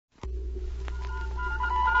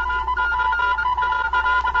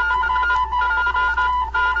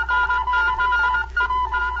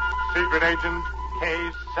Secret Agent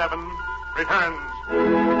K-7 returns.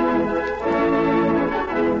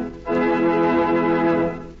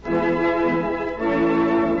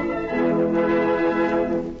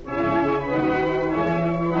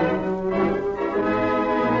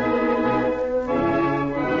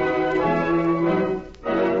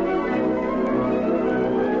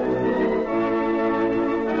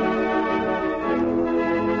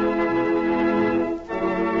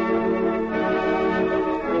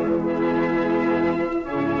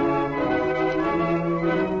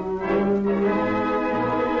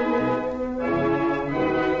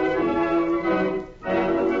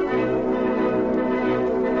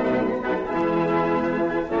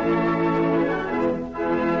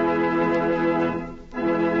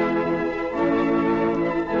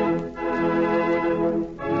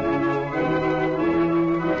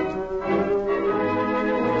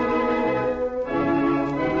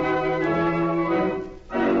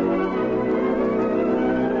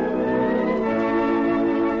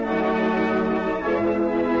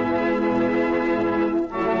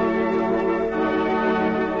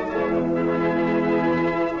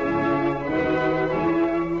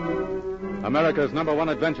 America's number one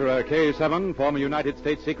adventurer, K-7, former United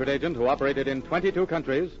States secret agent who operated in 22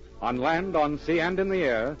 countries, on land, on sea, and in the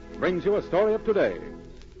air, brings you a story of today.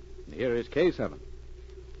 And here is K-7.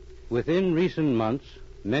 Within recent months,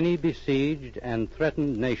 many besieged and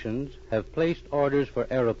threatened nations have placed orders for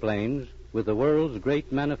aeroplanes with the world's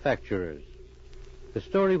great manufacturers. The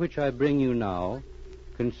story which I bring you now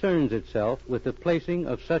concerns itself with the placing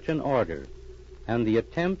of such an order and the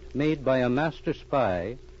attempt made by a master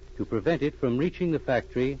spy to prevent it from reaching the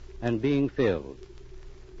factory and being filled.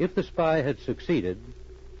 If the spy had succeeded,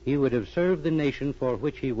 he would have served the nation for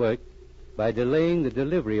which he worked by delaying the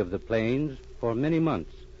delivery of the planes for many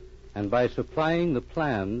months and by supplying the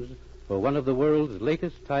plans for one of the world's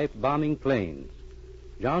latest type bombing planes.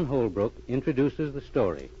 John Holbrook introduces the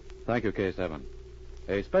story. Thank you, K-7.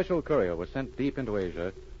 A special courier was sent deep into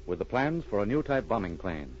Asia with the plans for a new type bombing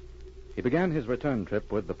plane. He began his return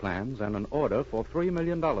trip with the plans and an order for $3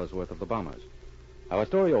 million worth of the bombers. Our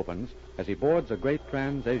story opens as he boards a great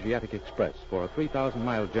trans-Asiatic express for a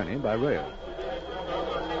 3,000-mile journey by rail.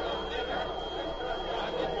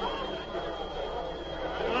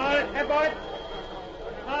 All aboard!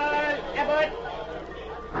 All aboard!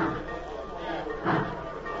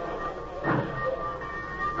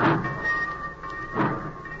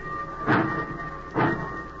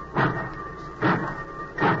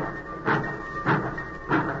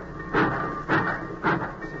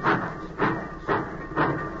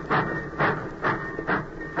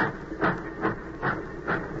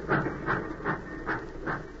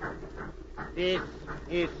 This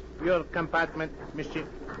is your compartment, monsieur.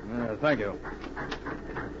 Thank you.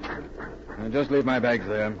 Just leave my bags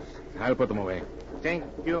there. I'll put them away. Thank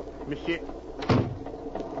you, monsieur.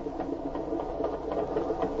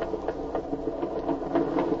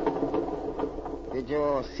 Did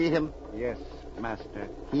you see him? Yes, master.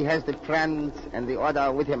 He has the plans and the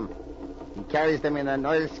order with him. He carries them in an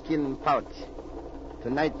oilskin pouch.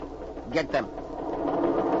 Tonight, get them.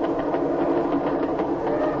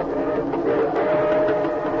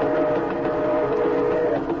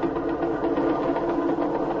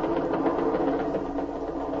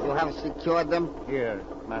 You have secured them? Here,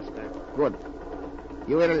 master. Good.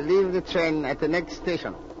 You will leave the train at the next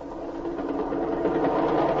station.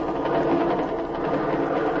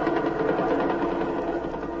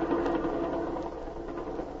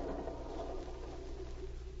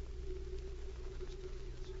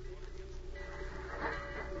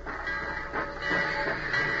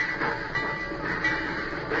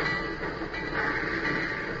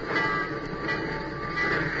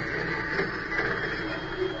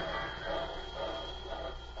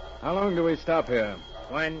 How long do we stop here?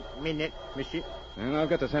 1 minute, monsieur. And I've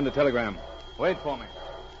got to send a telegram. Wait for me.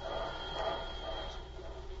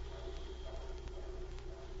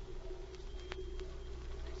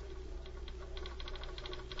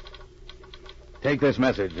 Take this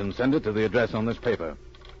message and send it to the address on this paper.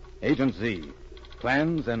 Agent Z.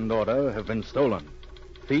 Plans and order have been stolen.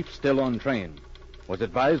 Thief still on train. Was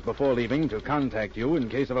advised before leaving to contact you in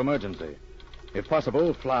case of emergency. If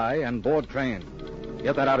possible, fly and board train.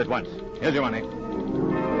 Get that out at once. Here's your money.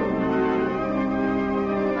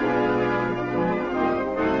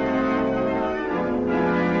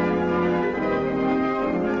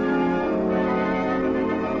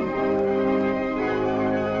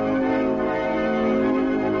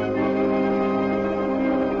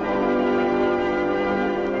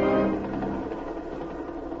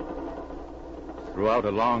 Throughout a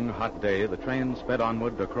long, hot day, the train sped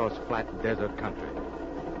onward across flat desert country.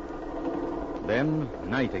 Then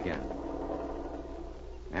night again.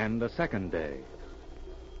 And a second day.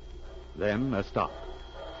 Then a stop.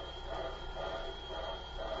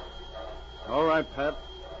 All right, Pat.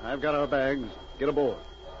 I've got our bags. Get aboard.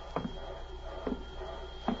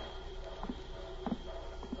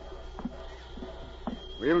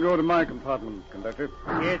 We'll go to my compartment, conductor.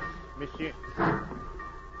 Yes, monsieur.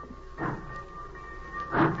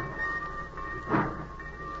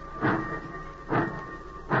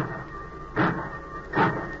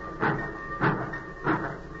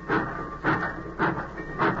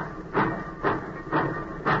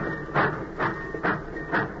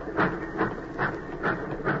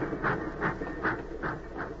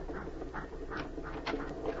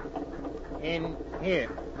 In here,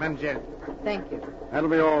 mademoiselle. Thank you. That'll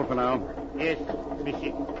be all for now. Yes,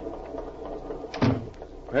 monsieur.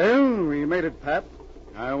 Well, we made it, Pat.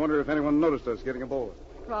 I wonder if anyone noticed us getting aboard.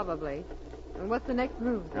 Probably. And what's the next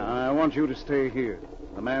move? I want you to stay here.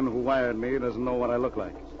 The man who wired me doesn't know what I look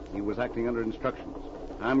like. He was acting under instructions.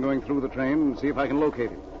 I'm going through the train and see if I can locate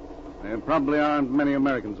him. There probably aren't many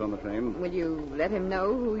Americans on the train. Will you let him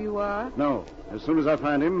know who you are? No. As soon as I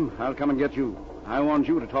find him, I'll come and get you. I want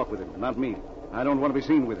you to talk with him, not me. I don't want to be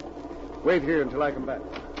seen with him. Wait here until I come back.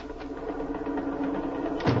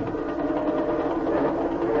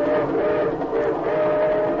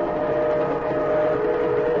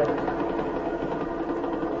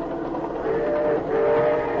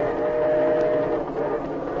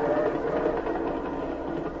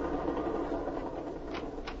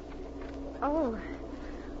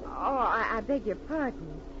 I beg your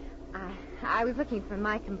pardon. I was looking for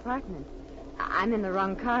my compartment. I'm in the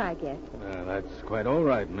wrong car, I guess. That's quite all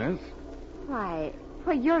right, miss. Why,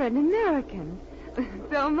 you're an American.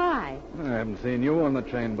 So am I. I haven't seen you on the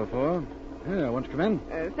train before. Here, won't you come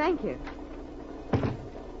in? Thank you.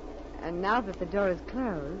 And now that the door is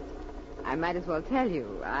closed, I might as well tell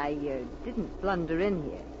you I didn't blunder in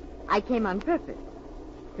here. I came on purpose.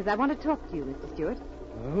 Because I want to talk to you, Mr. Stewart.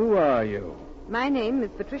 Who are you? My name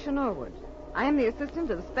is Patricia Norwood. I am the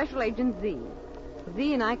assistant of Special Agent Z.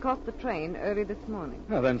 Z and I caught the train early this morning.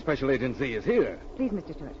 Well, then Special Agent Z is here. Please,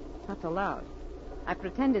 Mr. Stewart, not so loud. I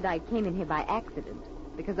pretended I came in here by accident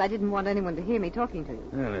because I didn't want anyone to hear me talking to you.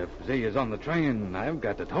 Well, if Z is on the train, I've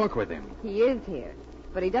got to talk with him. He is here,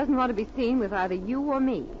 but he doesn't want to be seen with either you or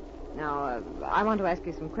me. Now, I want to ask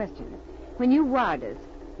you some questions. When you wired us,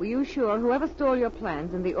 were you sure whoever stole your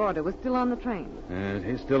plans and the order was still on the train?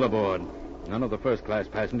 He's still aboard. None of the first-class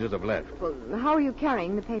passengers have left. Well, how are you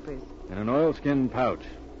carrying the papers? In an oilskin pouch.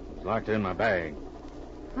 It's locked in my bag.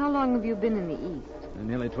 How long have you been in the East?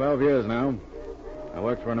 Nearly 12 years now. I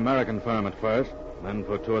worked for an American firm at first, then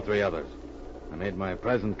for 2 or 3 others. I made my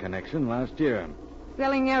present connection last year.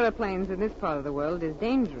 Selling aeroplanes in this part of the world is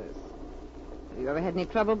dangerous. Have you ever had any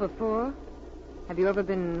trouble before? Have you ever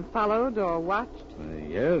been followed or watched?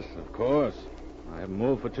 Yes, of course. I haven't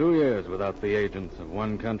moved for 2 years without the agents of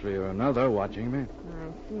one country or another watching me.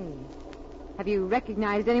 I see. Have you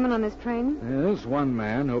recognized anyone on this train? Yes, one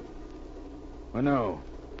man who... Oh, no.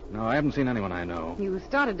 No, I haven't seen anyone I know. You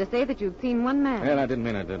started to say that you'd seen one man. Well, I didn't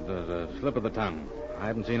mean it. It was a slip of the tongue. I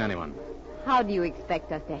haven't seen anyone. How do you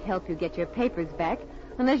expect us to help you get your papers back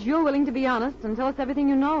unless you're willing to be honest and tell us everything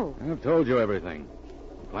you know? I've told you everything.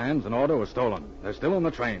 The plans and order were stolen. They're still on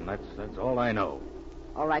the train. That's all I know.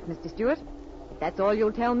 All right, Mr. Stewart. If that's all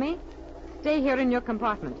you'll tell me, stay here in your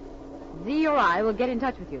compartment. Z or I will get in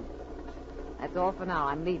touch with you. That's all for now.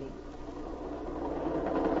 I'm leaving.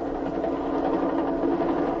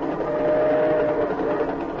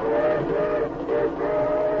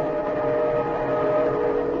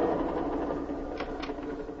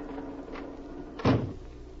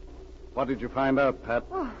 What did you find out, Pat?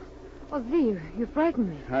 Oh, Z, you frightened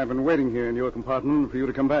me. I've been waiting here in your compartment for you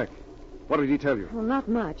to come back. What did he tell you? Well, not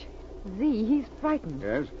much. Z, he's frightened.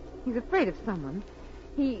 Yes? He's afraid of someone.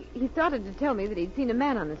 He started to tell me that he'd seen a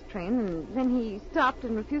man on this train, and then he stopped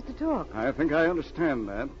and refused to talk. I think I understand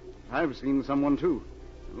that. I've seen someone, too.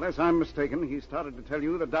 Unless I'm mistaken, he started to tell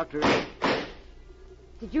you the doctor...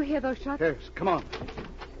 Did you hear those shots? Yes, come on.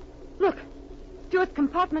 Look, Stuart's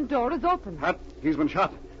compartment door is open. Pat, he's been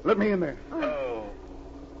shot. Let me in there. Oh.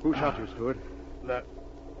 Who shot you, Stuart?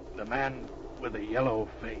 The man with the yellow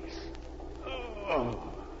face.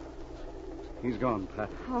 Oh. He's gone, Pat.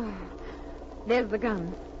 Oh, there's the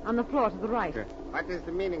gun on the floor to the right. Okay. What is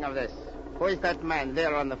the meaning of this? Who is that man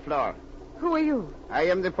there on the floor? Who are you? I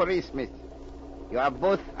am the police, miss. You are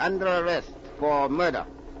both under arrest for murder.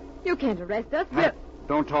 You can't arrest us. Pat,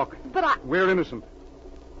 don't talk. But We're innocent.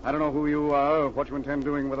 I don't know who you are or what you intend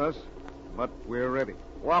doing with us, but we're ready.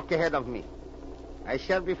 Walk ahead of me. I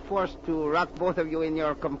shall be forced to rock both of you in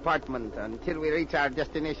your compartment until we reach our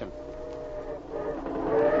destination.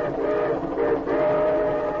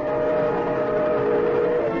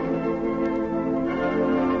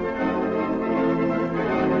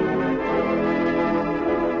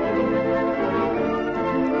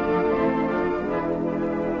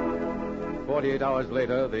 Hours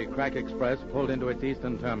later, the Crack Express pulled into its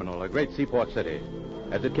eastern terminal, a great seaport city.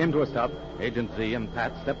 As it came to a stop, Agent Z and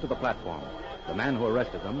Pat stepped to the platform. The man who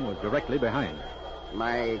arrested them was directly behind.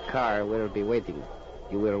 My car will be waiting.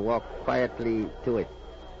 You will walk quietly to it.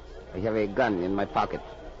 I have a gun in my pocket.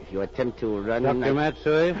 If you attempt to run... Dr.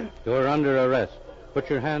 Matsui, you're under arrest. Put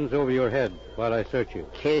your hands over your head while I search you.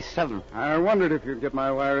 K-7. I wondered if you'd get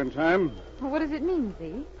my wire in time. Well, what does it mean,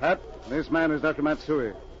 Z? Pat, this man is Dr.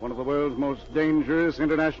 Matsui, one of the world's most dangerous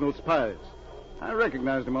international spies. I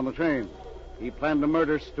recognized him on the train. He planned to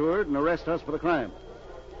murder Stewart and arrest us for the crime.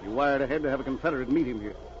 He wired ahead to have a Confederate meet him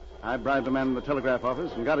here. I bribed the man in the telegraph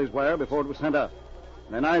office and got his wire before it was sent out.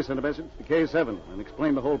 Then I sent a message to K-7 and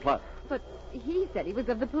explained the whole plot. But he said he was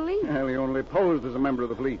of the police. Well, he only posed as a member of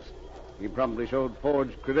the police. He probably showed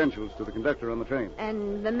forged credentials to the conductor on the train.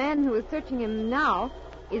 And the man who is searching him now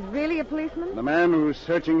is really a policeman? The man who's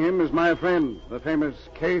searching him is my friend, the famous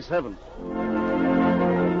K-7.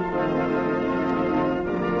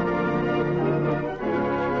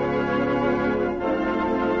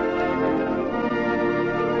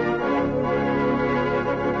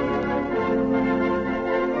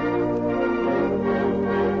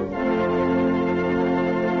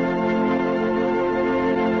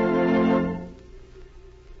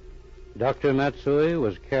 Dr. Matsui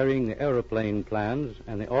was carrying the aeroplane plans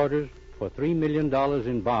and the orders for $3 million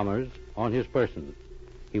in bombers on his person.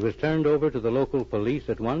 He was turned over to the local police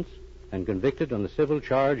at once and convicted on the civil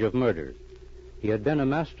charge of murder. He had been a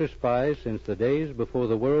master spy since the days before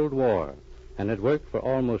the World War and had worked for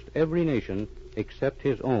almost every nation except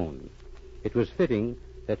his own. It was fitting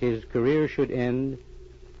that his career should end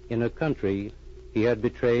in a country he had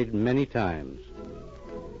betrayed many times.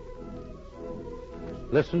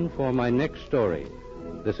 Listen for my next story.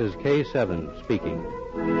 This is K-7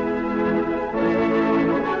 speaking.